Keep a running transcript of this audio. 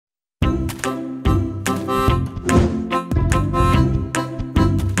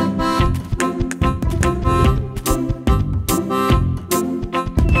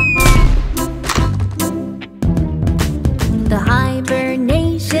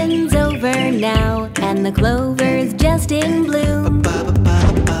and the clover's just in bloom.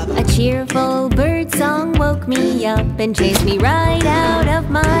 A cheerful bird song woke me up and chased me right out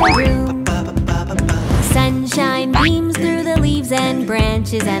of my room. Sunshine beams through the leaves and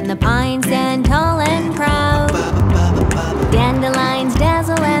branches, and the pines stand tall and proud. Dandelions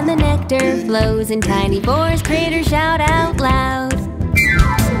dazzle and the nectar flows, and tiny forest critters shout out loud.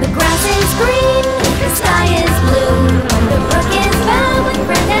 The grass is green, the sky is blue, the brook is found with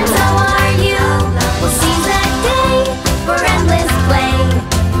friends, and so are you. We'll seize that day for endless play.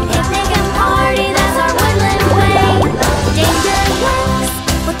 Picnic and party, that's our woodland way. Danger lurks,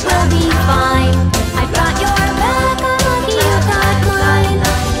 but we'll be fine. I've got your back, I'm lucky you got mine.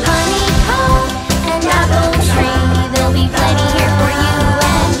 Honeycomb and apple tree, there'll be plenty here for you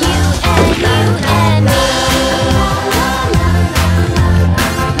and you and you and me.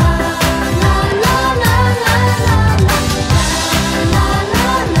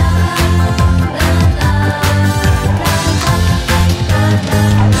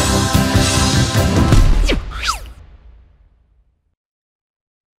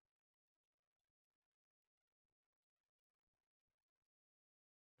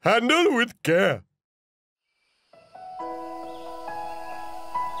 Handle with care.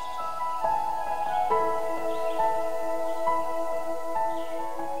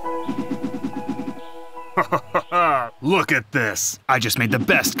 Look at this. I just made the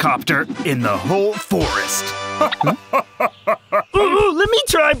best copter in the whole forest. Ooh, let me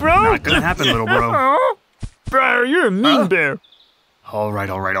try, bro. Not gonna happen, little bro. Briar, you're a mean bear. All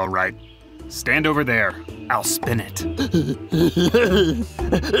right. Stand over there. I'll spin it.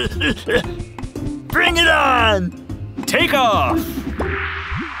 Bring it on! Take off!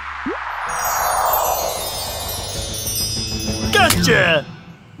 Gotcha!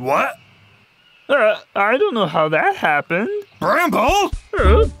 What? I don't know how that happened. Bramble?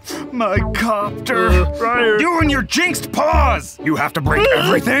 My copter. Briar. You and your jinxed paws! You have to break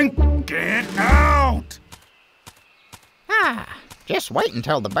everything? Get out! Just wait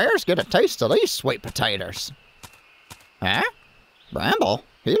until the bears get a taste of these sweet potatoes. Huh? Bramble?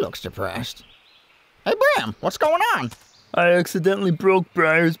 He looks depressed. Hey, Bram, what's going on? I accidentally broke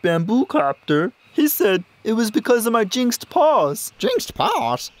Briar's bamboo copter. He said it was because of my jinxed paws. Jinxed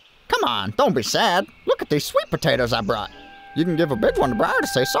paws? Come on, don't be sad. Look at these sweet potatoes I brought. You can give a big one to Briar to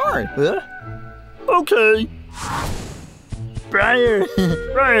say sorry. Okay. Briar,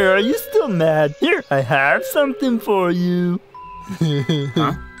 are you still mad? Here, I have something for you.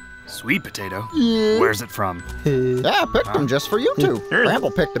 Huh? Sweet potato? Yeah. Where's it from? Yeah, I picked them just for you two.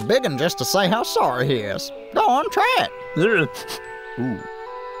 Bramble picked a big one just to say how sorry he is. Go on, try it. Ooh.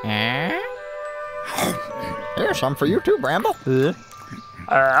 Here's some for you too, Bramble.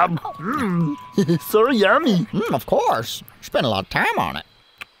 So yummy. Of course. Spent a lot of time on it.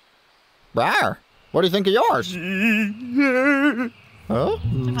 Briar, what do you think of yours? Huh?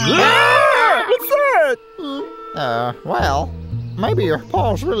 What's that? Well, maybe your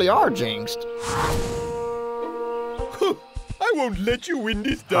paws really are jinxed. I won't let you win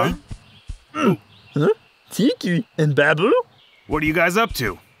this time. Huh? Tiki and Babu? What are you guys up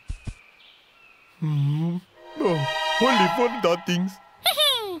to? Oh, only fun nothings.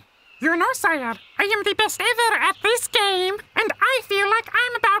 You know, sire, I am the best ever at this game, and I feel like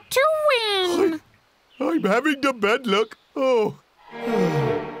I'm about to win. I'm having the bad luck. Oh.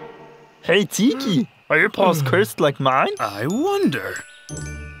 Hey, Tiki, are your paws cursed like mine? I wonder.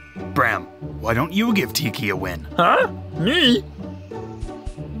 Bram, why don't you give Tiki a win? Huh? Me?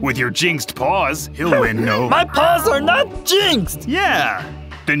 With your jinxed paws, he'll win, no? My paws are not jinxed! Yeah!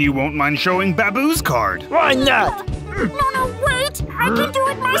 Then you won't mind showing Babu's card. Why not? No, wait! I can do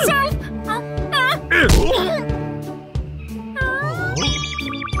it myself! You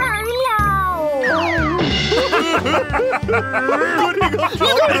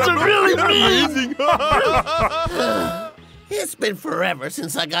guys are really mean! It's been forever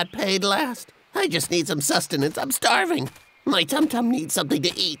since I got paid last. I just need some sustenance. I'm starving. My tum-tum needs something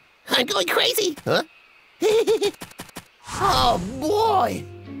to eat. I'm going crazy. Huh? Oh, boy.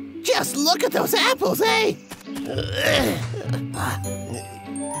 Just look at those apples, eh?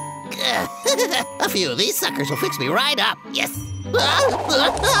 A few of these suckers will fix me right up. Yes.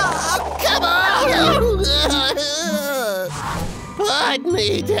 Come on. Put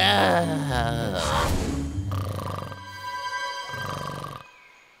me down.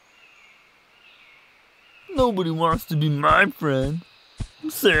 Nobody wants to be my friend.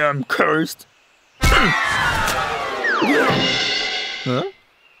 Say I'm cursed. Huh?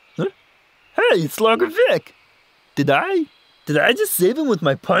 Hey, Slugger Vic. Did I just save him with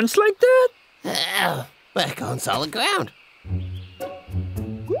my punch like that? Back on solid ground.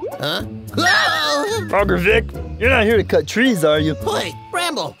 Huh? Whoa! Logger Vic, you're not here to cut trees, are you? Wait,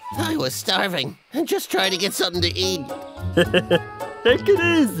 Bramble, I was starving and just trying to get something to eat. Take it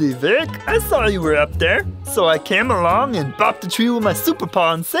easy, Vic. I saw you were up there, so I came along and bopped the tree with my super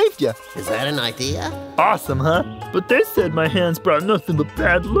paw and saved you. Is that an idea? Awesome, huh? But they said my hands brought nothing but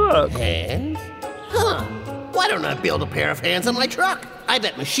bad luck. Hands? Huh. Why don't I build a pair of hands on my truck? I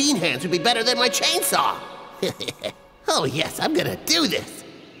bet machine hands would be better than my chainsaw. Oh, yes, I'm gonna do this.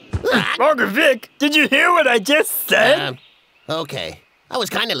 Logger Vic, did you hear what I just said? Okay. I was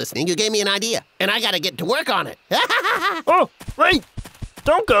kind of listening. You gave me an idea, and I gotta get to work on it. Oh, wait!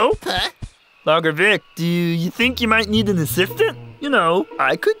 Don't go! Huh? Logger Vic, do you think you might need an assistant? You know,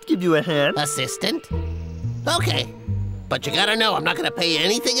 I could give you a hand. Assistant? Okay. But you gotta know, I'm not gonna pay you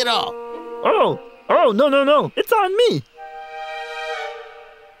anything at all. Oh, no. It's on me.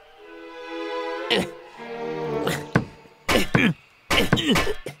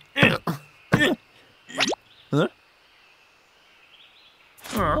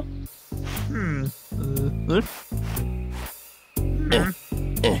 Huh? Oh.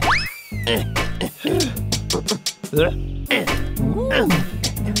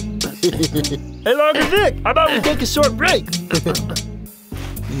 Hey, Logger Vic, how about we take a short break?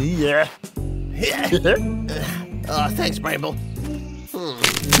 Yeah. Oh, thanks, Bramble.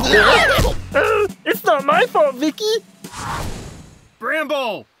 It's not my fault, Vicky.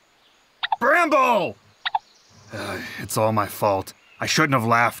 Bramble! Bramble! It's all my fault. I shouldn't have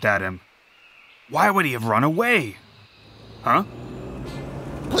laughed at him. Why would he have run away? Huh?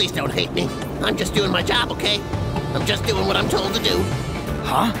 Please don't hate me. I'm just doing my job, okay? I'm just doing what I'm told to do.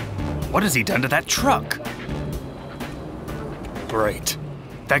 Huh? What has he done to that truck? Great.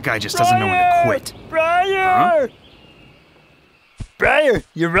 That guy just doesn't know when to quit. Briar! Huh? Briar,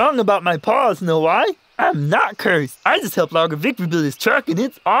 you're wrong about my paws, know why? I'm not cursed. I just helped Logger Vic rebuild his truck, and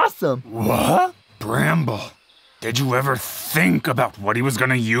it's awesome. What? Bramble, did you ever think about what he was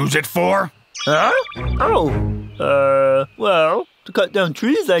gonna use it for? Huh? Oh, well, to cut down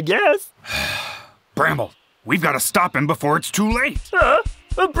trees, I guess. Bramble, we've got to stop him before it's too late. Huh?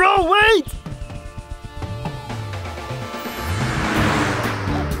 But bro, wait!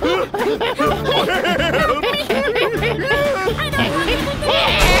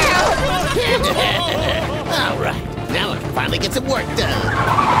 All right, now I can finally get some work done.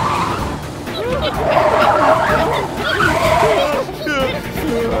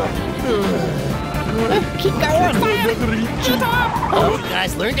 Keep going. Oh, you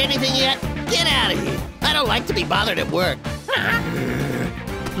guys learned anything yet? Get out of here. I don't like to be bothered at work.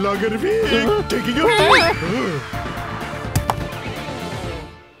 Logger Vic, taking a break.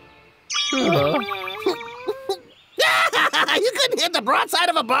 You couldn't hit the broadside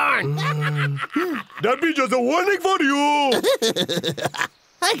of a barn. That'd be just a warning for you.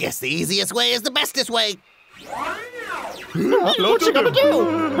 I guess the easiest way is the bestest way. What you gonna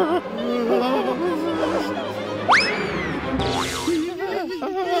do?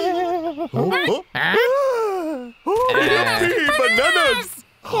 Bananas!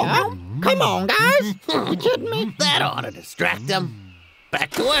 Come on, guys. You kidding me? That ought to distract them.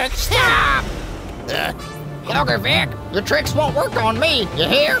 Back to work. Stop! Logger Vic, your tricks won't work on me. You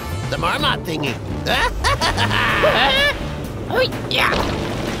hear? The marmot thingy. Yeah.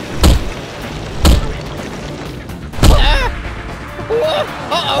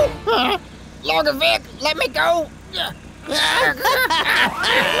 Uh-oh. Logger Vic, let me go.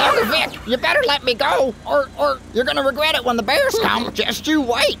 Logger Vic, you better let me go, or you're gonna regret it when the bears come. Just you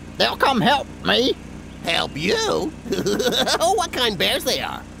wait. They'll come help me. Help you? Oh, what kind bears they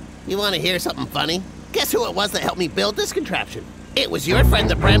are. You want to hear something funny? Guess who it was that helped me build this contraption? It was your friend,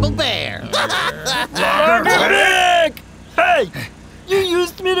 the Bramble Bear. Logger Vic! Hey! You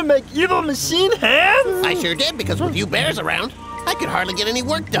used me to make evil machine hands? I sure did, because with you bears around, I could hardly get any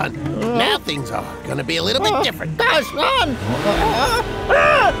work done. Now things are gonna be a little bit different. Guys, run!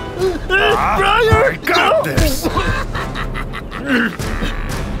 Briar! I got this!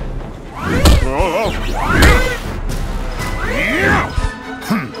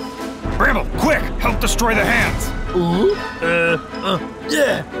 Bramble, quick! Help destroy the hands!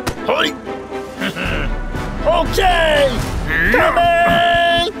 Yeah. Hoi. Okay!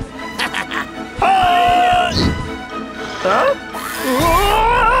 Coming! Huh?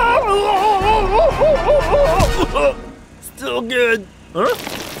 Still good. Huh?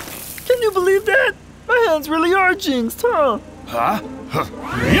 Can you believe that? My hands really are jinxed, huh? Huh?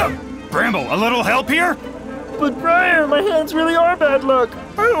 Yep. Bramble, a little help here? But Briar, my hands really are bad luck.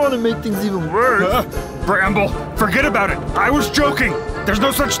 I don't want to make things even worse. Bramble, forget about it. I was joking. There's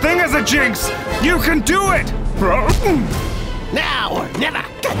no such thing as a jinx. You can do it. Now or never.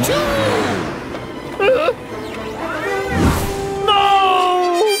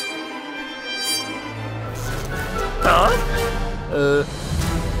 No! Huh?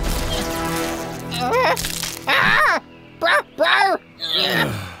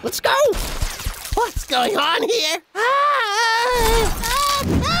 Let's go. What's going on here?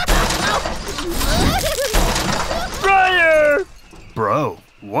 Briar! Bro,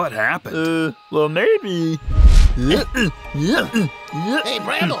 what happened? Well, maybe. Hey,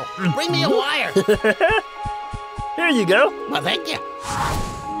 Bramble, bring me a wire. Here you go. Well, thank you.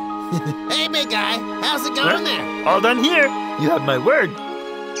 Hey, big guy, how's it going there? All done here. You have my word.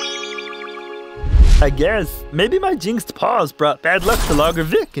 I guess maybe my jinxed paws brought bad luck to Logger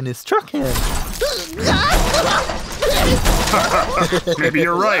Vic and his truck hand. Maybe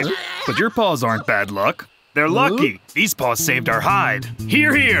you're right, but your paws aren't bad luck. They're lucky. These paws saved our hide.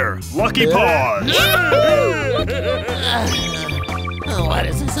 Here, here, lucky paws. Oh, why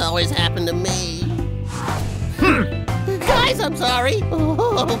does this always happen to me? Guys, I'm sorry.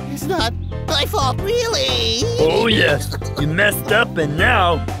 Oh, it's not my fault, really. Oh yes, you messed up and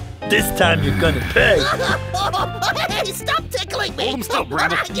now, this time you're gonna pay. Hey, stop tickling me. Hold him still,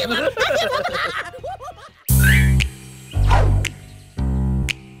 Bramble. Give up.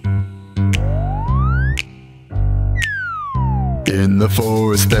 In the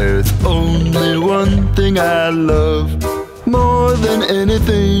forest there's only one thing I love more than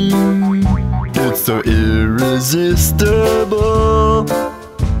anything. It's so irresistible.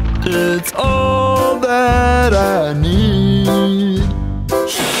 It's all that I need.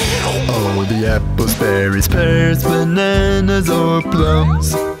 Oh, the apples, berries, pears, bananas, or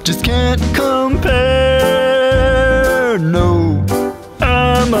plums just can't compare. No,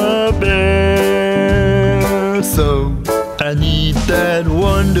 I'm a bear, so I need that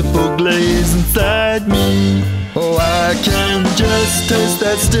wonderful glaze inside me. Oh, I can just taste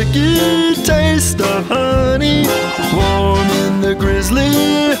that sticky taste of honey, warm in the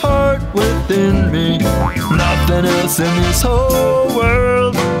grizzly heart within me. Nothing else in this whole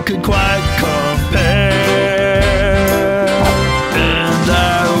world could quite compare. And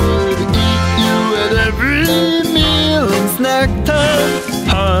I would eat you at every meal and snack time.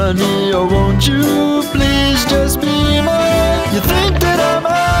 Honey, oh won't you please just be mine? You think that I'm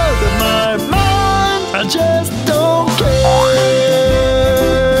out of my mind? I just don't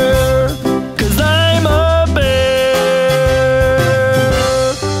care, 'cause I'm a bear.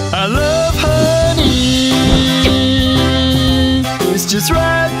 I love honey, it's just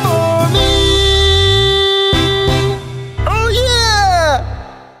right for me. Oh yeah!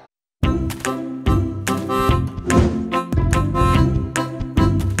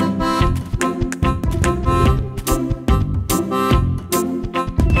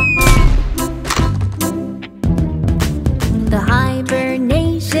 The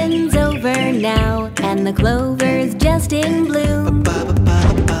hibernation's over now, and the clover's just in bloom.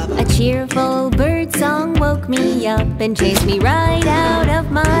 A cheerful bird song woke me up and chased me right out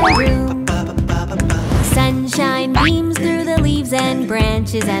of my room. Sunshine beams through the leaves and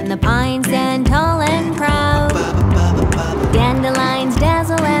branches, and the pines stand tall and proud. Dandelions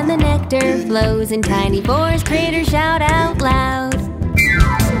dazzle and the nectar flows, and tiny forest critters shout out loud.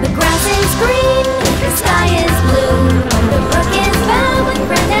 The grass is green, the sky is blue, the brook is found with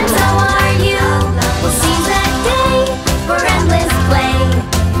friends, and so are you. We'll seize that day for endless play,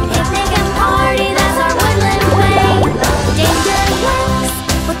 picnic and party, that's our woodland way. Danger lurks,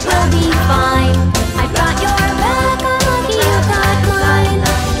 but we'll be fine. I've got your back, I'm lucky you got mine.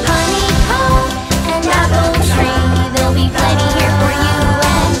 Honeycomb and apple tree, there'll be plenty here for you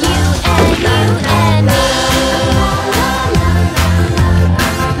and you and you and me.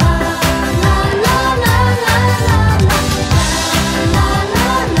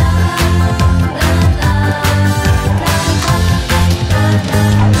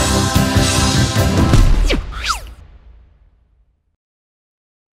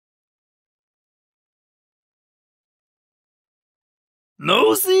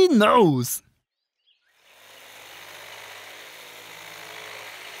 Nosy nose.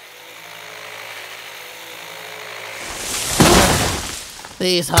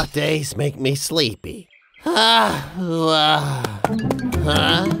 These hot days make me sleepy. Huh?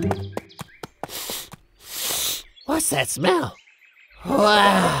 What's that smell?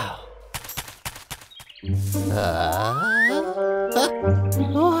 Wow.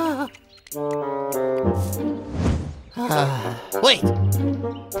 Wait.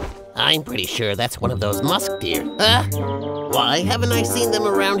 I'm pretty sure that's one of those musk deer. Why haven't I seen them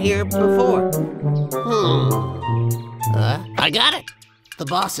around here before? I got it. the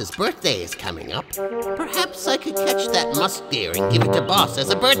boss's birthday is coming up, perhaps I could catch that musk deer and give it to boss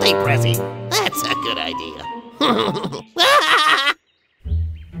as a birthday present. That's a good idea.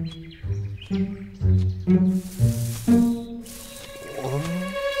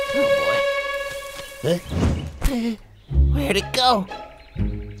 Where'd it go?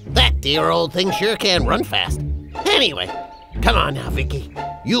 That dear old thing sure can run fast. Anyway, come on now, Vicky.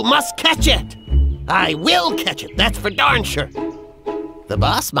 You must catch it. I will catch it, that's for darn sure. The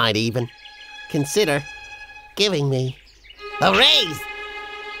boss might even consider giving me a raise.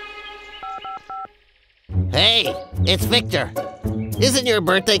 Hey, it's Victor. Isn't your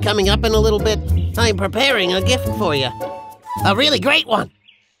birthday coming up in a little bit? I'm preparing a gift for you. A really great one.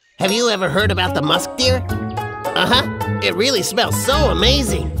 Have you ever heard about the musk deer? Uh-huh. It really smells so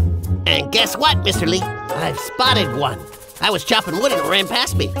amazing. And guess what, Mr. Lee? I've spotted one. I was chopping wood and it ran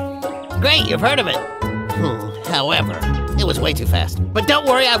past me. Great, you've heard of it. However, it was way too fast. But don't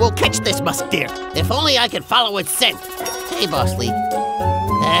worry, I will catch this musk deer. If only I could follow its scent. Hey, Boss Lee.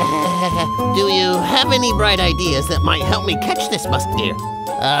 Do you have any bright ideas that might help me catch this musk deer?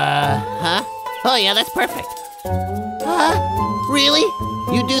 Huh? Oh yeah, that's perfect. Really?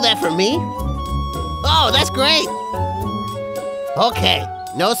 You do that for me? Oh, that's great. Okay,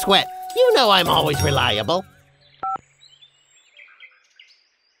 no sweat. You know I'm always reliable.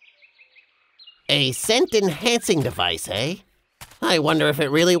 A scent-enhancing device, eh? I wonder if it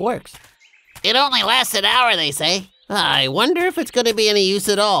really works. It only lasts an hour, they say. I wonder if it's going to be any use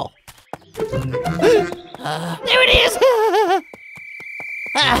at all. There it is!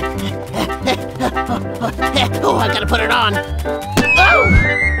 Oh, I've got to put it on.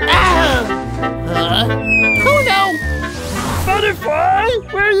 Oh no! Butterfly,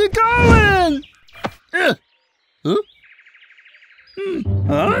 where are you going?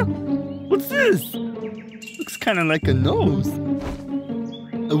 Huh? What's this? Looks kind of like a nose.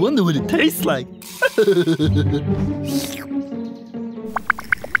 I wonder what it tastes like.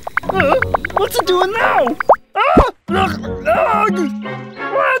 What's it doing now?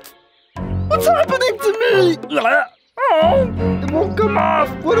 What? What's happening to me? Oh, it won't come off.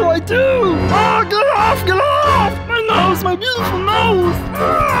 What do I do? Oh, get off, get off! My nose, my beautiful nose!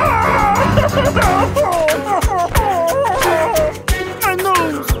 My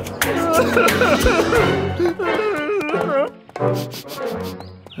nose!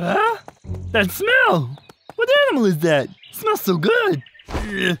 Huh? That smell! What animal is that? It smells so good.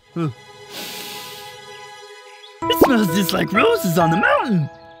 It smells just like roses on the mountain.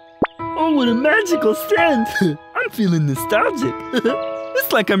 Oh, what a magical scent. I'm feeling nostalgic.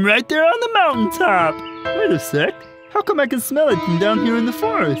 It's like I'm right there on the mountaintop. Wait a sec. How come I can smell it from down here in the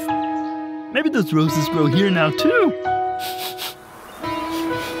forest? Maybe those roses grow here now too.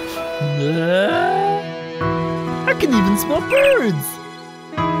 I can even smell birds.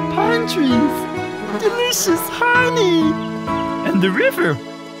 Pine trees. Delicious honey. And the river.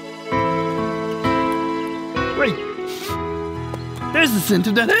 Wait. There's the scent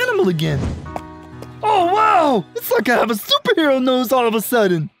of that animal again. Oh, wow! It's like I have a superhero nose all of a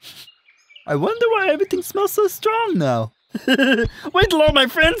sudden. I wonder why everything smells so strong now. Wait till all my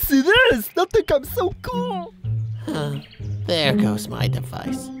friends see this. They'll think I'm so cool. There goes my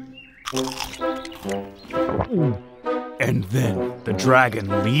device. And then the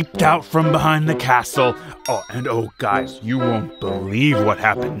dragon leaped out from behind the castle. Oh, guys, you won't believe what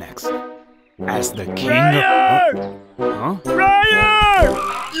happened next. As the king Huh? Ryan!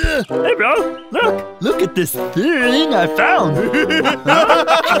 Hey, bro, look at this thing I found.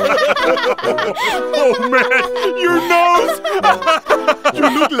 Oh, man, your nose! You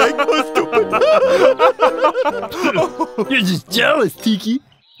look like mustard. You're just jealous, Tiki.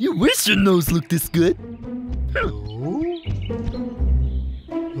 You wish your nose looked this good.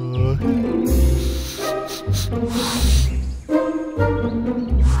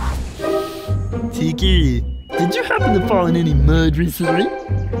 Tiki, did you happen to fall in any mud recently?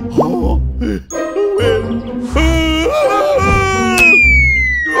 Oh,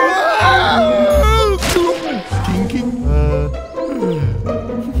 Tiki?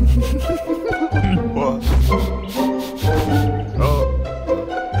 What?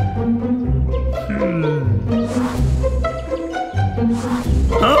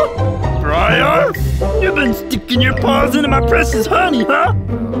 Huh? Briar? You've been sticking your paws into my precious honey, huh?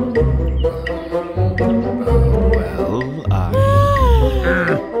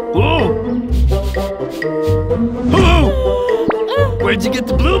 Where'd you get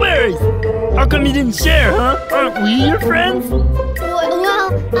the blueberries? How come you didn't share, huh? Aren't we your friends?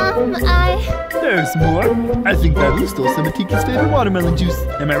 There's more. I think Babu stole some of Tiki's favorite watermelon juice.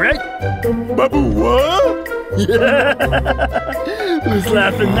 Am I right? Babu what? Who's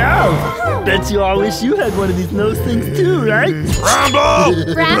laughing now? Bet you all wish you had one of these nose things too, right?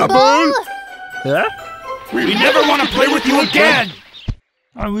 Bramble! Bramble? Huh? We never want to play with you again!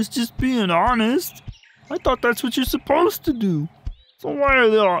 I was just being honest. I thought that's what you're supposed to do. So why are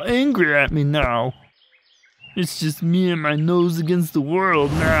they all angry at me now? It's just me and my nose against the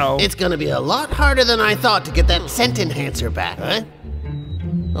world now. It's gonna be a lot harder than I thought to get that scent enhancer back, huh?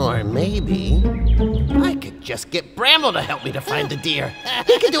 Or maybe I could just get Bramble to help me to find the deer.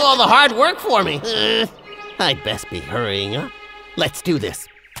 He could do all the hard work for me. I'd best be hurrying up. Let's do this.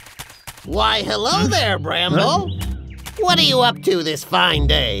 Why, hello there, Bramble. What are you up to this fine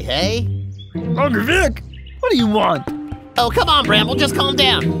day, hey? Uncle Vic, what do you want? Oh, come on, Bramble, just calm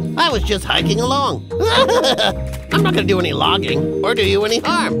down. I was just hiking along. I'm not gonna do any logging or do you any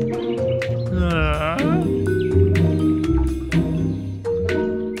harm.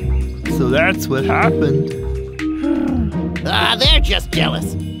 So that's what happened. They're just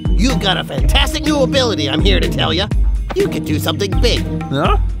jealous. You've got a fantastic new ability, I'm here to tell you. You could do something big.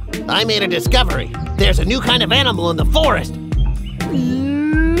 Huh? I made a discovery. There's a new kind of animal in the forest.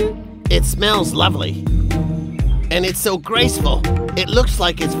 It smells lovely. And it's so graceful. It looks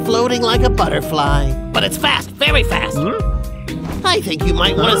like it's floating like a butterfly. But it's fast, very fast. I think you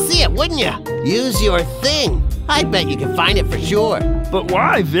might want to see it, wouldn't you? Use your thing. I bet you can find it for sure. But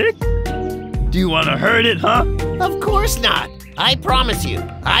why, Vic? Do you want to hurt it, huh? Of course not. I promise you,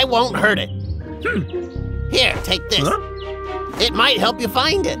 I won't hurt it. Here, take this. Huh? It might help you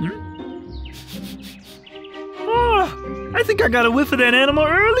find it. Oh, I think I got a whiff of that animal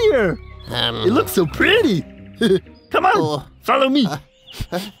earlier. It looks so pretty. Come on, follow me.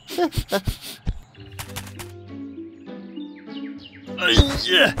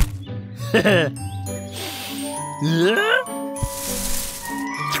 Yeah. Yeah.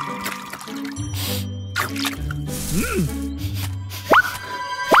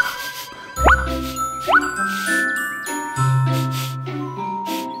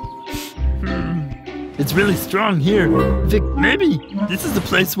 It's really strong here. Vic, maybe this is the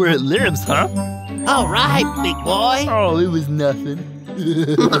place where it lives, huh? All right, big boy. Oh, it was nothing.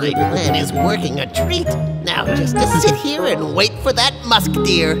 My plan is working a treat. Now just to sit here and wait for that musk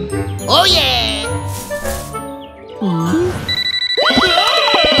deer. Oh yeah!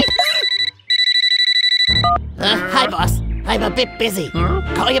 Hi, boss. I'm a bit busy.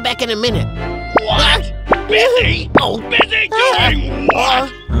 Call you back in a minute. What? Busy? Oh, Busy doing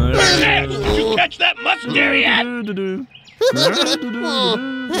what? Did you catch that musk deer yet?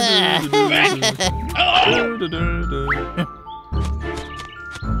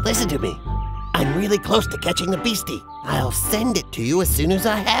 Listen to me. I'm really close to catching the beastie. I'll send it to you as soon as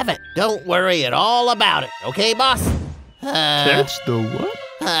I have it. Don't worry at all about it, okay, boss? Catch the what?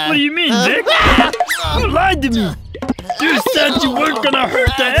 What do you mean, Vic? You lied to me. You said you weren't gonna hurt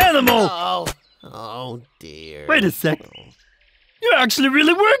the animal. Oh, dear. Wait a sec. You actually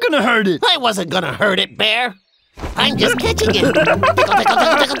really were gonna hurt it. I wasn't gonna hurt it, Bear. I'm just catching it. Tickle, tickle, tickle,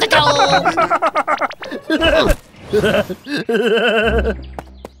 tickle, tickle.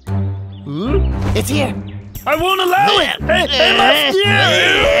 It's here. I won't allow it. Hey,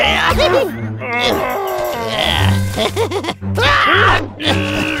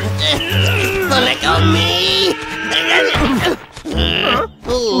 Let go of me.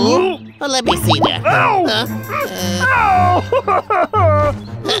 Well, let me see that.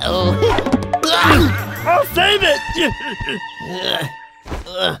 Uh-oh. I'll save it.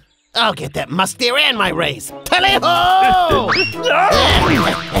 I'll get that musk deer and my raise. Tally-ho!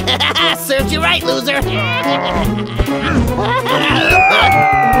 Serves you right, loser.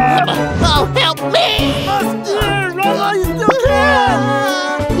 Oh, help me! Musk deer, run while you still can.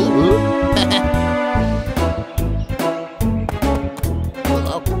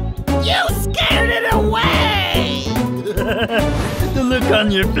 You scared it away! The look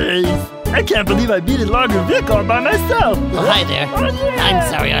on your face. I can't believe I beat Logger Vic all by myself. Oh, hi there. I'm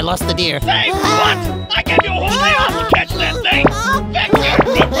sorry, I lost the deer. Hey, what? I gave you a whole day off to catch that thing. That deer's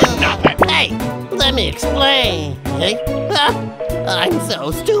good for nothing. Hey, let me explain. Hey? I'm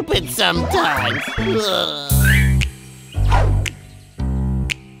so stupid sometimes.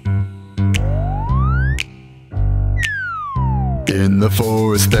 In the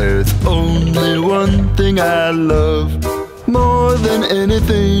forest there's only one thing I love more than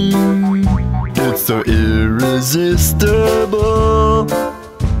anything. It's so irresistible.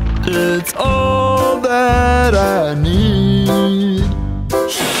 It's all that I need.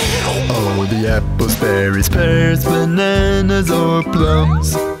 Oh, the apples, berries, pears, bananas, or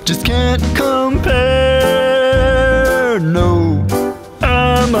plums just can't compare. No,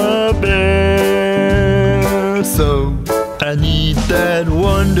 I'm a bear. that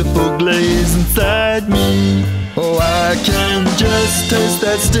wonderful glaze inside me. Oh, I can just taste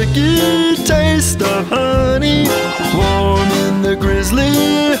that sticky taste of honey, warm in the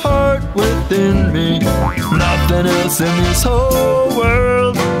grizzly heart within me. Nothing else in this whole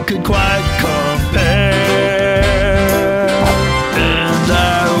world could quite compare. And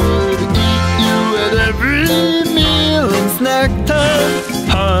I would eat you at every meal and snack time.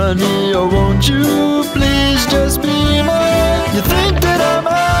 Honey, oh won't you please just be mine? You think that I'm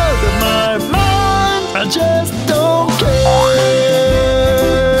out of my mind? I just don't care,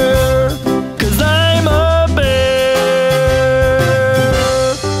 'cause I'm a bear.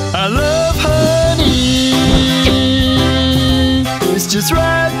 I love honey, it's just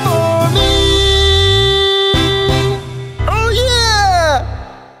right for me. Oh yeah!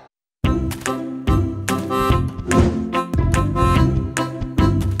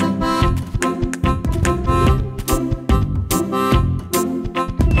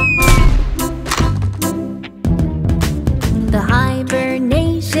 The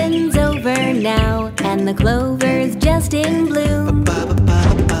hibernation's over now, and the clover's just in bloom.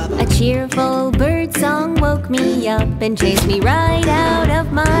 A cheerful bird song woke me up and chased me right out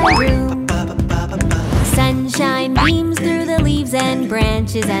of my room. Sunshine beams through the leaves and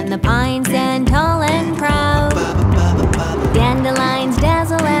branches, and the pines stand tall and proud. Dandelions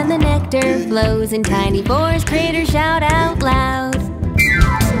dazzle and the nectar flows, in tiny forest critters shout out loud.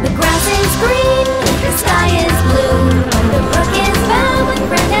 The grass is green, the sky is blue, the brook is found with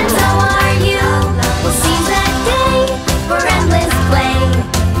friend, and so are you. We'll seize that day for endless play,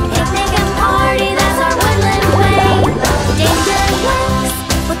 picnic and party, that's our woodland way. Danger lurks,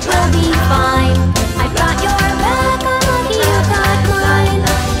 but we'll be fine. I've got your back, I'm lucky you got mine.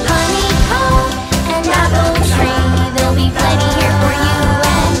 Honeycomb and apple tree, there'll be plenty here for you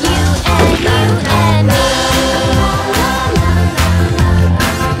and you and you and me.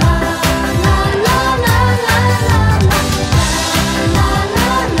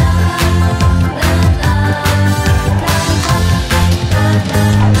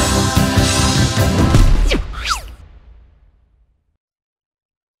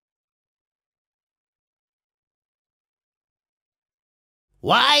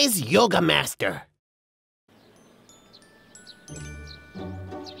 Wise yoga master.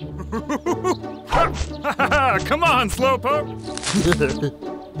 Come on, Slowpoke!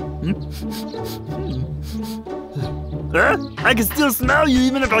 Huh? I can still smell you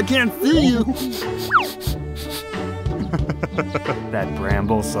even if I can't see you. That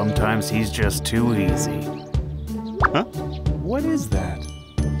Bramble, sometimes he's just too easy. Huh? What is that?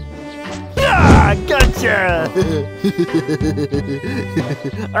 Ah, gotcha!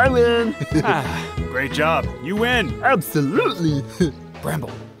 I win. Great job. You win. Absolutely.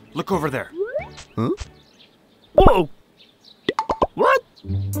 Bramble, look over there. Huh? Whoa! What?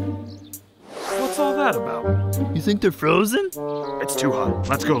 What's all that about? You think they're frozen? It's too hot.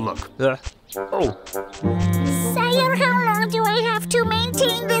 Let's go look. Oh. Sire, how long do I have to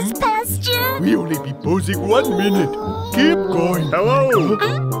maintain this pasture? We only be posing 1 minute. Keep going. Hello!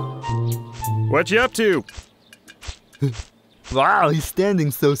 What you up to? Wow, he's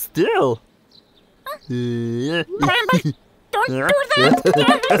standing so still. Bramble, don't do that!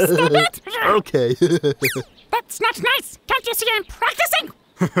 Yes, stop it! Okay. That's not nice! Can't you see I'm practicing?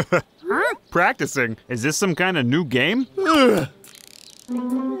 Huh? Practicing? Is this some kind of new game?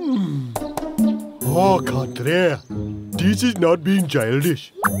 Au contraire. This is not being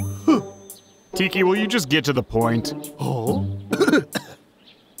childish. Tiki, will you just get to the point? Oh.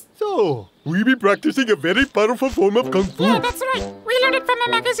 So, we be practicing a very powerful form of Kung Fu. Yeah, that's right. We learned it from a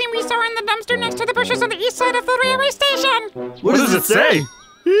magazine we saw in the dumpster next to the bushes on the east side of the railway station. What does it say?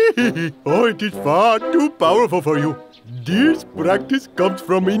 Oh, it is far too powerful for you. This practice comes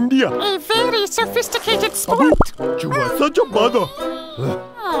from India. A very sophisticated sport. You are such a mother.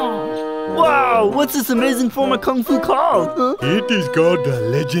 Wow, what's this amazing form of Kung Fu called? Huh? It is called the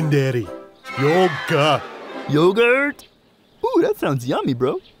legendary yoga. Yogurt? Ooh, that sounds yummy,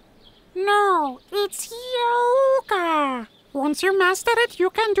 bro. No, it's yoga. Once you master it, you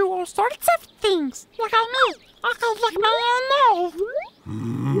can do all sorts of things. Look at me. I can lick my own nose.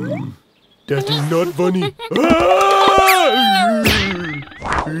 That is not funny.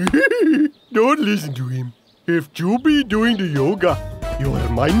 Don't listen to him. If you be doing the yoga, your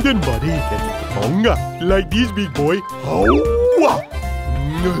mind and body gets stronger. Like this big boy.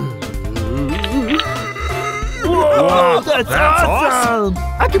 Whoa, that's awesome!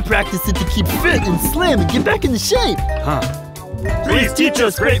 I can practice it to keep fit and slim and get back into shape. Huh. Please teach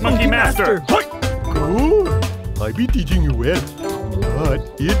us, Great Monkey Master. Good. I be teaching you well, but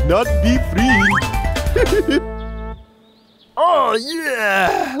it not be free. Oh,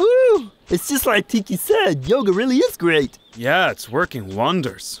 yeah! Woo! It's just like Tiki said, yoga really is great. Yeah, it's working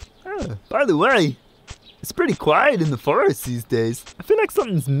wonders. By the way, it's pretty quiet in the forest these days. I feel like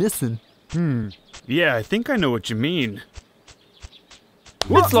something's missing. Yeah, I think I know what you mean.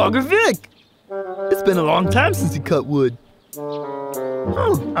 It's Logger Vic! It's been a long time since he cut wood.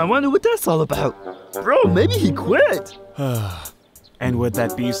 Oh, I wonder what that's all about. Bro, maybe he quit. And would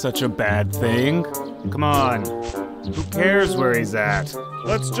that be such a bad thing? Come on. Who cares where he's at?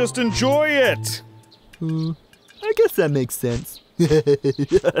 Let's just enjoy it! I guess that makes sense.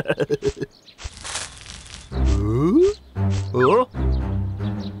 Oh?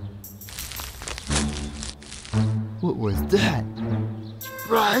 What was that?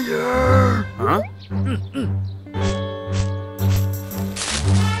 Briar! Huh?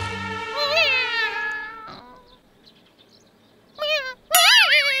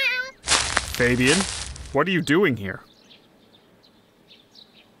 Fabian, what are you doing here?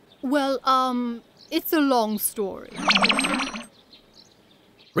 Well, it's a long story.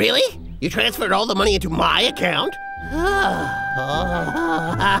 Really? You transferred all the money into my account?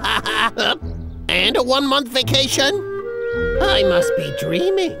 And a 1-month vacation? I must be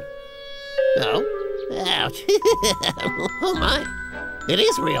dreaming. Oh, ouch. Oh my, it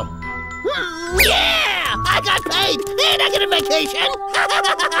is real. Yeah! I got paid and I get a vacation!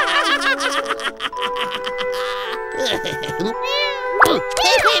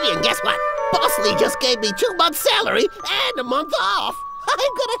 Hey, Fabian, guess what? Boss Lee just gave me 2 months' salary and a month off.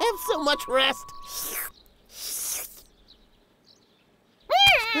 I'm gonna have so much rest.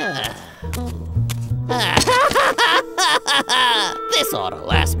 This ought to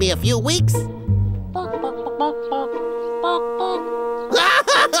last me a few weeks.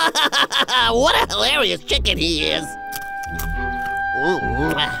 What a hilarious chicken he is!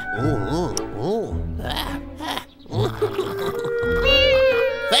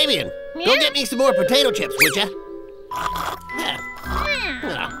 Fabian, go get me some more potato chips, would ya?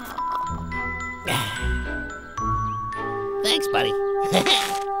 Thanks, buddy.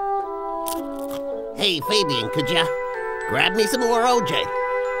 Hey, Fabian, could ya grab me some more OJ?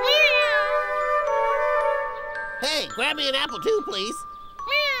 Hey, grab me an apple too, please.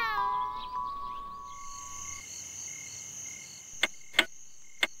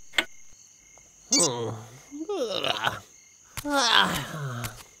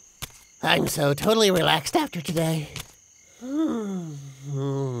 I'm so totally relaxed after today.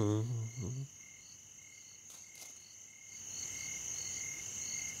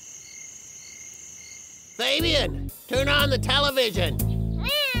 Fabian, turn on the television.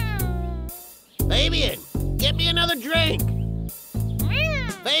 Fabian, get me another drink.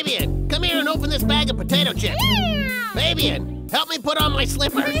 Fabian, come here and open this bag of potato chips. Fabian, help me put on my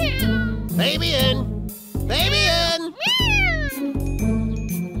slippers. Fabian! Fabian!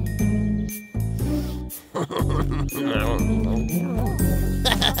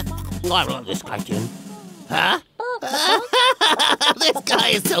 I love this cartoon. Huh? This guy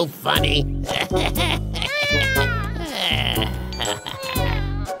is so funny.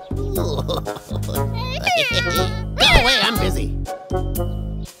 Go away, I'm busy.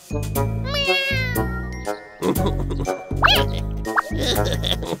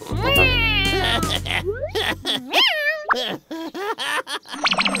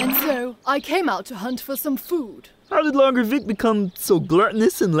 And so, I came out to hunt for some food. How did Longer Vic become so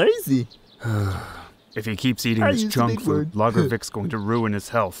gluttonous and lazy? If he keeps eating I this used a junk big food, word. Logger Vic's going to ruin his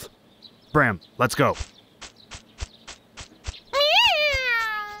health. Bram, let's go.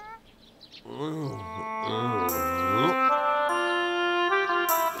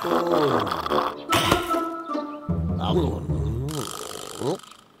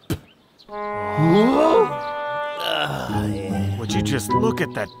 Would you just look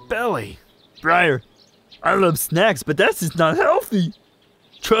at that belly? Briar, I love snacks, but that's just not healthy.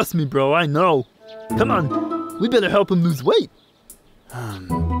 Trust me, bro, I know. Come on, we better help him lose weight.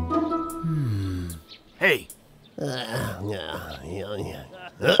 Hey. Oh, yeah.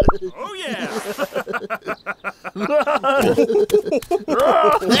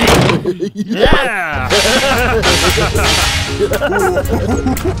 Yeah.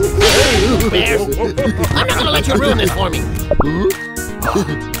 Bears, I'm not gonna let you ruin this for me.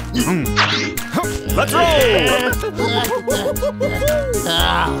 Let's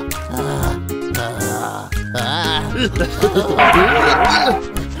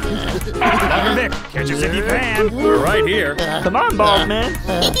Logger Vic, catch us if you can. We're right here. Come on, bald man.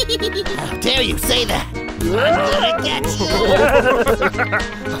 How dare you say that? I'm gonna get you.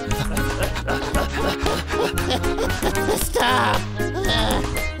 Stop.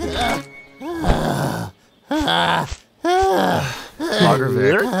 Logger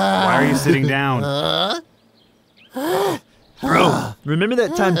Vic, why are you sitting down? Bro, remember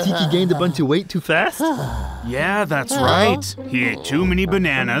that time Tiki gained a bunch of weight too fast? Yeah, that's right. He ate too many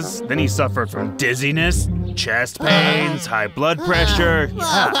bananas, then he suffered from dizziness, chest pains, high blood pressure.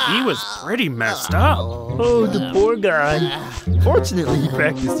 Yeah, he was pretty messed up. Oh, the poor guy. Fortunately, he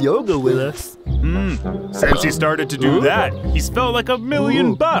practiced yoga with us. Since he started to do that, he's felt like $1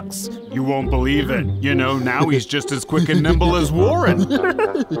 million. You won't believe it. You know, now he's just as quick and nimble as Warren.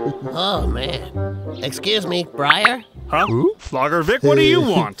 Oh, man. Excuse me, Briar? Huh? Logger Vic, what do you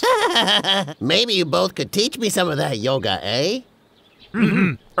want? Maybe you both could teach me some of that yoga, eh?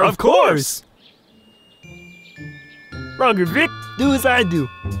 Of course. Logger Vic, do as I do.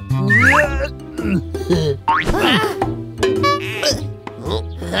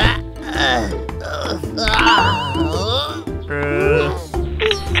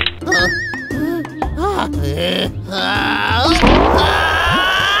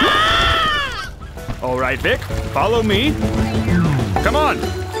 All right, Vic, follow me. Come on.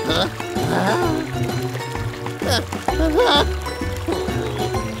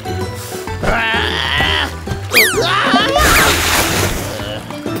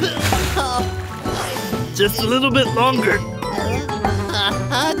 Just a little bit longer.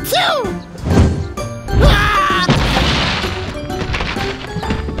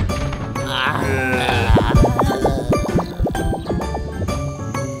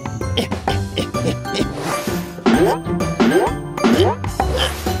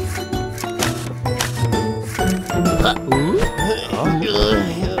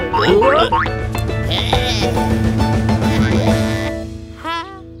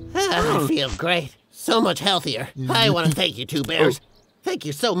 I feel great. So much healthier. I want to thank you two bears. Thank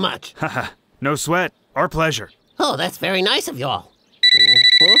you so much. Haha, no sweat. Our pleasure. Oh, that's very nice of y'all.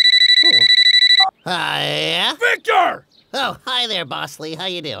 Yeah? Victor! Oh, hi there, Boss Lee. How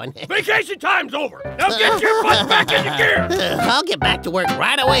you doing? Vacation time's over. Now get your butt back into gear. I'll get back to work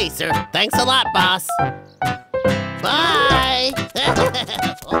right away, sir. Thanks a lot, boss. Bye.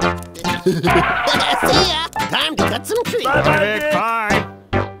 See ya. Time to cut some trees. Bye, Vic. Bye.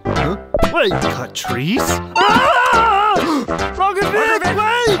 Wait, Cut trees? Logger Vic,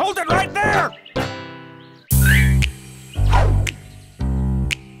 wait! Hold it right there.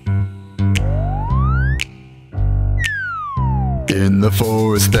 In the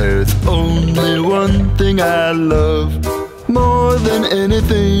forest there's only one thing I love more than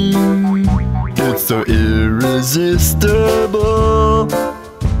anything. It's so irresistible.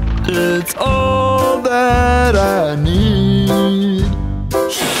 It's all that I need.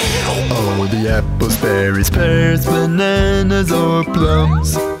 Oh, the apples, berries, pears, bananas, or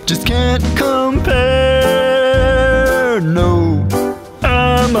plums just can't compare. No,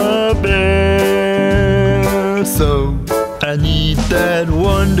 I'm a bear, so I need that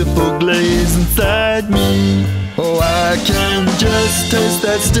wonderful glaze inside me. Oh, I can just taste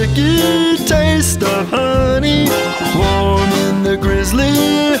that sticky taste of honey, warm in the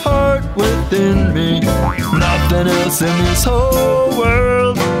grizzly heart within me. Nothing else in this whole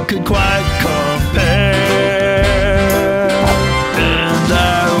world could quite compare. And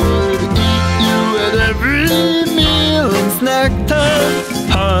I would eat you at every meal and snack time.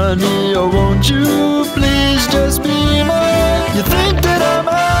 Honey, oh won't you please just be mine? You think that I'm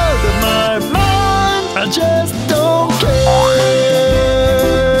out of my mind? I just don't care,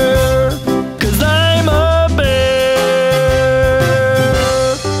 'cause I'm a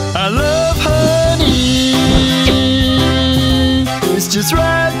bear. I love honey, it's just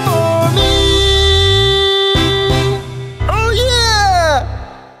right for me. Oh yeah!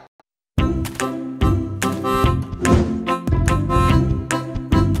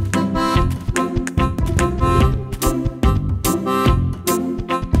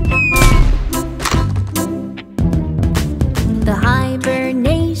 The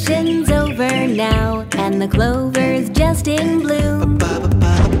hibernation's over now, and the clover's just in bloom.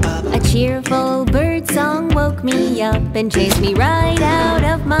 A cheerful bird song woke me up and chased me right out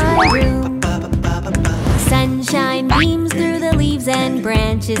of my room. Sunshine beams through the leaves and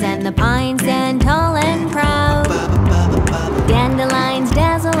branches, and the pines stand tall and proud. Dandelions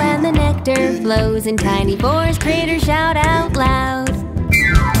dazzle and the nectar flows, in tiny forest critters shout out loud.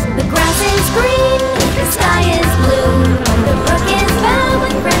 The grass is green, the sky is blue, the brook is found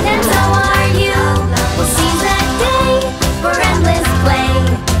with friends, and so are you. We'll seize that day for endless play,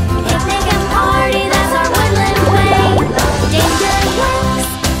 picnic and party, that's our woodland way. Danger lurks,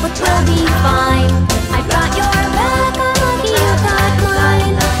 but we'll be fine. I've got your back, I'm lucky you got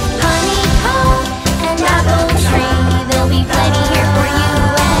mine. Honeycomb and apple tree, there'll be plenty here for you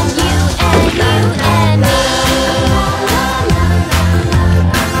and you and you and me.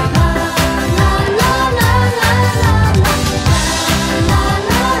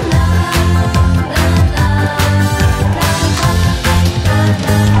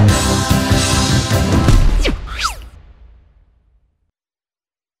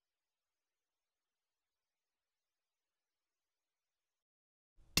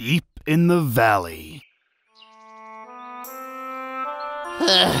 deep in the valley.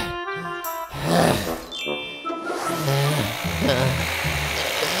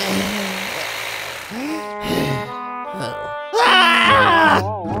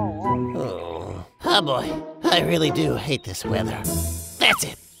 Oh boy, I really do hate this weather. That's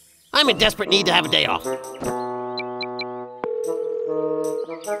it. I'm in desperate need to have a day off.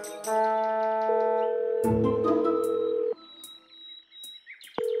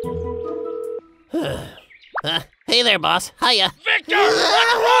 Hey there, boss. Hiya. Victor,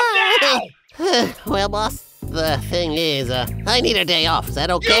 what's wrong now? Well, boss, the thing is, I need a day off. Is that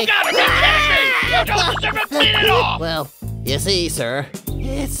okay? You gotta be kidding me! You don't deserve a minute off! Well, you see, sir,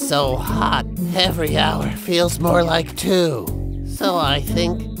 it's so hot. Every hour feels more like 2. So I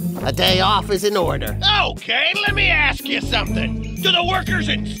think a day off is in order. Okay, let me ask you something. Do the workers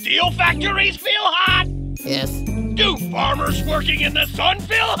in steel factories feel hot? Yes. Do farmers working in the sun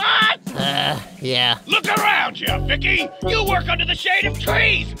feel hot? Yeah. Look around you, Vicky. You work under the shade of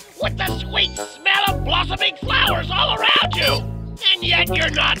trees with the sweet smell of blossoming flowers all around you. And yet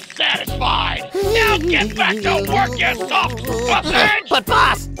you're not satisfied. Now get back to work, you soft sausage! But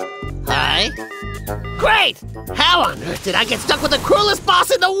boss! Hi? Great! How on earth did I get stuck with the cruelest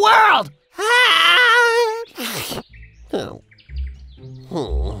boss in the world?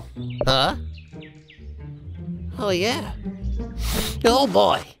 Huh? Oh, yeah. Oh,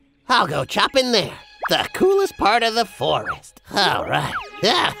 boy. I'll go chop in there. The coolest part of the forest. All right.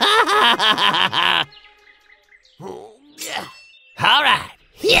 All right.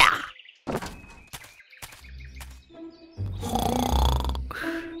 Yeah.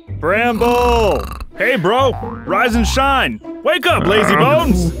 Bramble! Hey, bro! Rise and shine! Wake up, lazy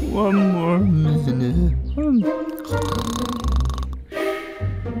bones! One more minute.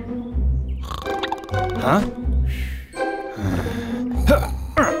 Huh?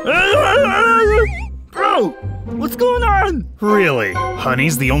 Bro, what's going on? Really?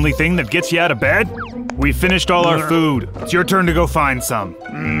 Honey's the only thing that gets you out of bed? We finished all our food. It's your turn to go find some.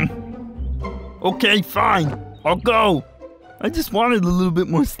 Okay, fine. I'll go. I just wanted a little bit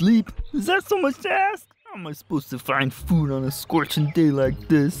more sleep. Is that so much to ask? How am I supposed to find food on a scorching day like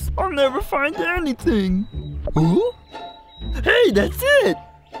this? I'll never find anything. Huh? Hey, that's it!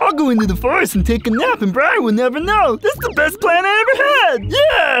 I'll go into the forest and take a nap and Brian will never know. That's the best plan I ever had!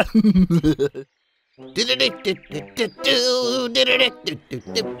 Yeah!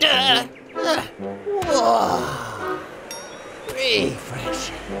 Whoa.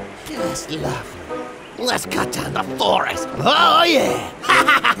 Refreshing. Just lovely. Let's cut down the forest. Oh, yeah!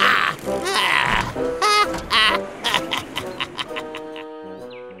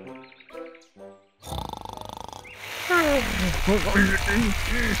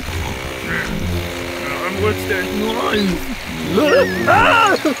 What's that noise?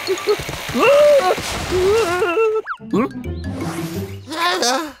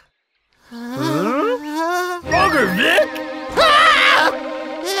 Ogre Vic?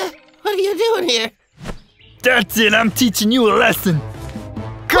 What are you doing here? That's it, I'm teaching you a lesson.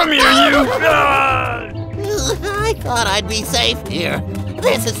 Come here, you! I thought I'd be safe here.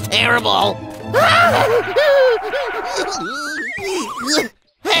 This is terrible.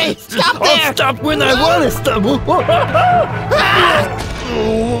 Hey, stop there! I'll stop when I want to stop. Will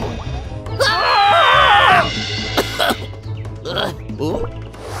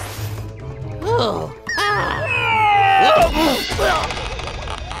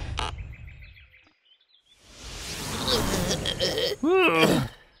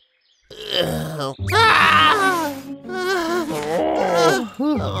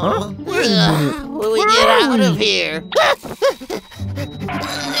we get out of here?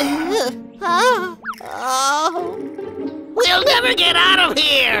 We'll never get out of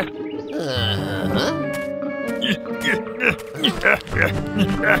here!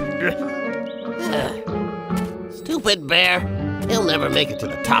 Stupid bear. He'll never make it to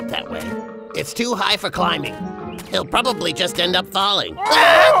the top that way. It's too high for climbing. He'll probably just end up falling.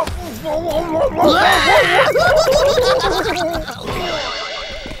 What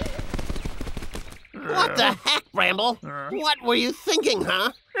the heck, Bramble? What were you thinking,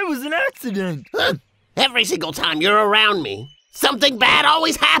 huh? It was an accident. Every single time you're around me, something bad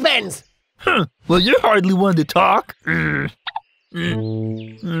always happens! Well, you're hardly one to talk.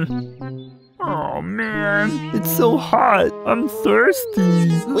 Oh, man. It's so hot. I'm thirsty.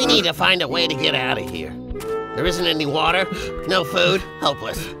 We need to find a way to get out of here. There isn't any water, no food,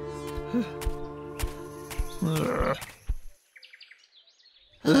 hopeless.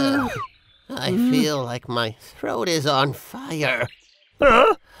 I feel like my throat is on fire.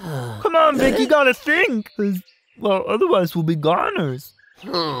 Huh? Come on, Vic, you gotta think. 'Cause, well, otherwise we'll be goners.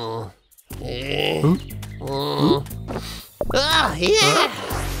 Oh, yeah!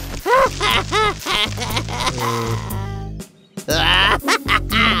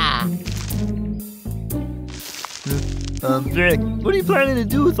 Vic, what are you planning to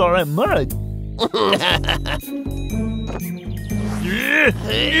do with all that mud?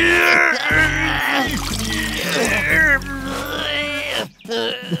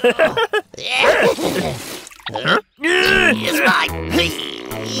 It's mine!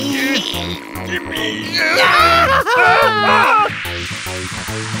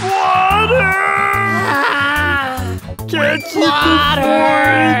 Water! Can't you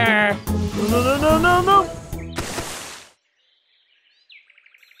water! No.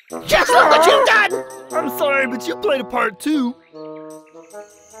 Just look what you've done! I'm sorry, but you played a part too.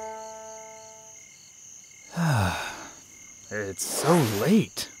 It's so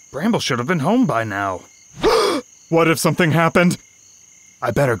late. Bramble should have been home by now. What if something happened?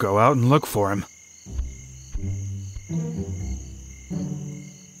 I better go out and look for him.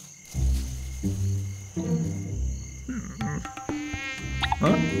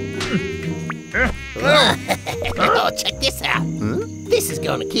 Oh, check this out. This is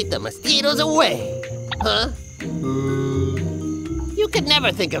gonna keep the mosquitoes away. Huh? You could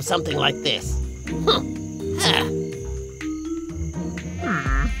never think of something like this.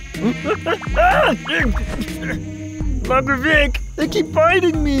 Longer Vic, they keep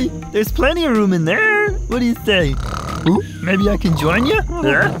fighting me. There's plenty of room in there. What do you say? Ooh, maybe I can join you?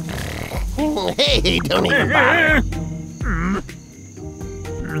 Hey, don't even bother.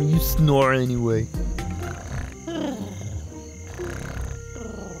 You snore anyway.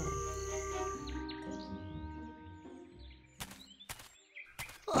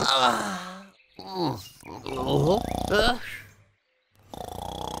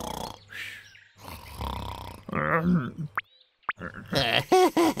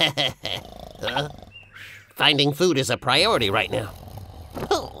 Finding food is a priority right now.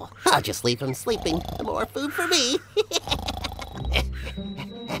 Oh, I'll just leave him sleeping. More food for me.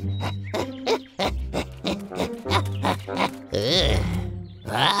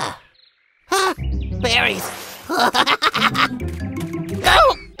 Berries.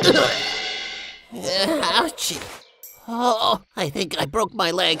 Ouch. Oh, I think I broke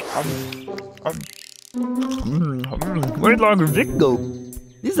my leg. Where'd Longer Vic go?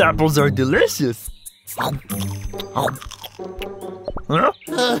 These apples are delicious. Huh?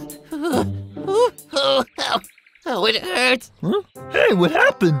 Oh, it hurts. Huh? Hey, what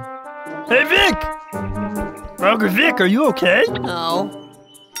happened? Hey, Vic! Longer Vic, are you okay? No.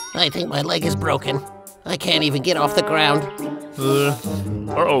 I think my leg is broken. I can't even get off the ground.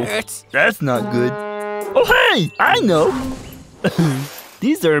 Uh-oh. Hurts. That's not good. Oh, hey! I know!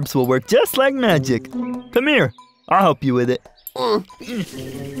 These herbs will work just like magic. Come here. I'll help you with it.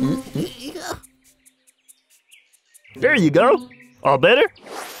 There you go. All better?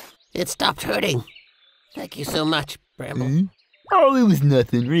 It stopped hurting. Thank you so much, Bramble. Oh, it was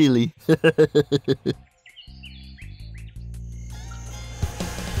nothing, really.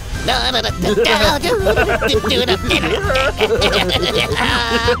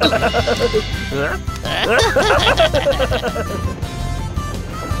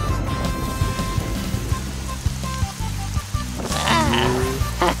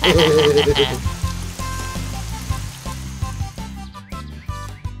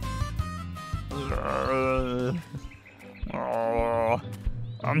 Oh,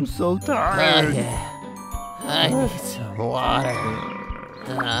 I'm so tired. I need some water.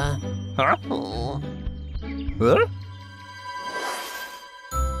 Huh? Oh. Huh?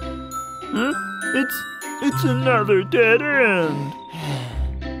 Huh? It's another dead end.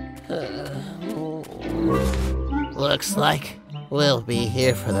 Looks like we'll be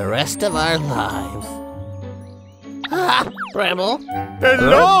here for the rest of our lives. Ah, Bramble?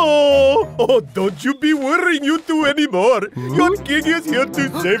 Hello! Oh, don't you be worrying you two anymore. Your king is here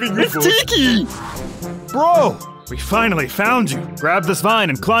to saving you. It's Tiki! Bro! We finally found you. Grab this vine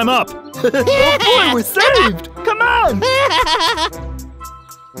and climb up. Oh boy, we're saved! Come on!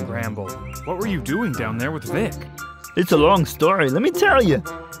 Bramble, what were you doing down there with Vic? It's a long story, let me tell you.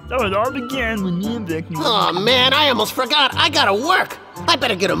 So it all began when me and Vic... Oh man, I almost forgot. I gotta work. I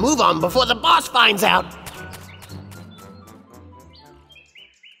better get a move on before the boss finds out.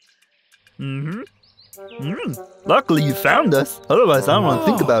 Luckily you found us. Otherwise, I don't want to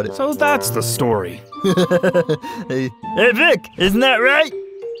think about it. So that's the story. Hey, Vic, isn't that right?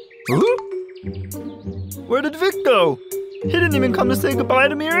 Huh? Where did Vic go? He didn't even come to say goodbye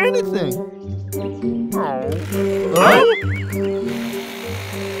to me or anything. Oh.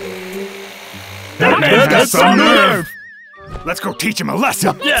 That man's got some nerve! Let's go teach him a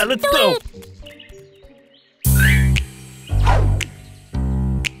lesson. Yeah, let's go.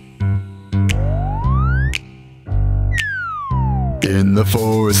 In the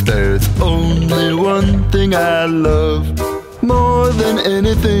forest there's only one thing I love more than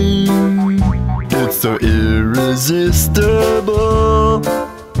anything. It's so irresistible.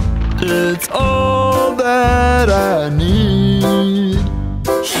 It's all that I need.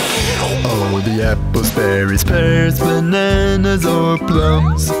 Oh, the apples, berries, pears, bananas, or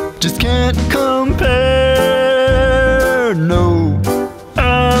plums just can't compare. No,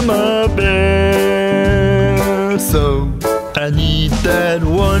 I'm a bear, so I need that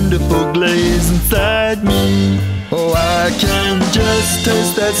wonderful glaze inside me. Oh, I can just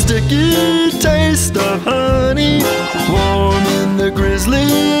taste that sticky taste of honey, warm in the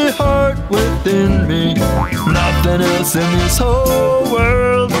grizzly heart within me. Nothing else in this whole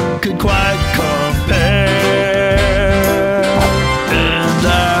world could quite compare. And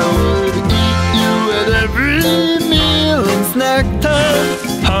I would eat you at every meal and snack time.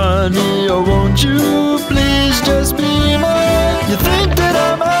 Honey, oh won't you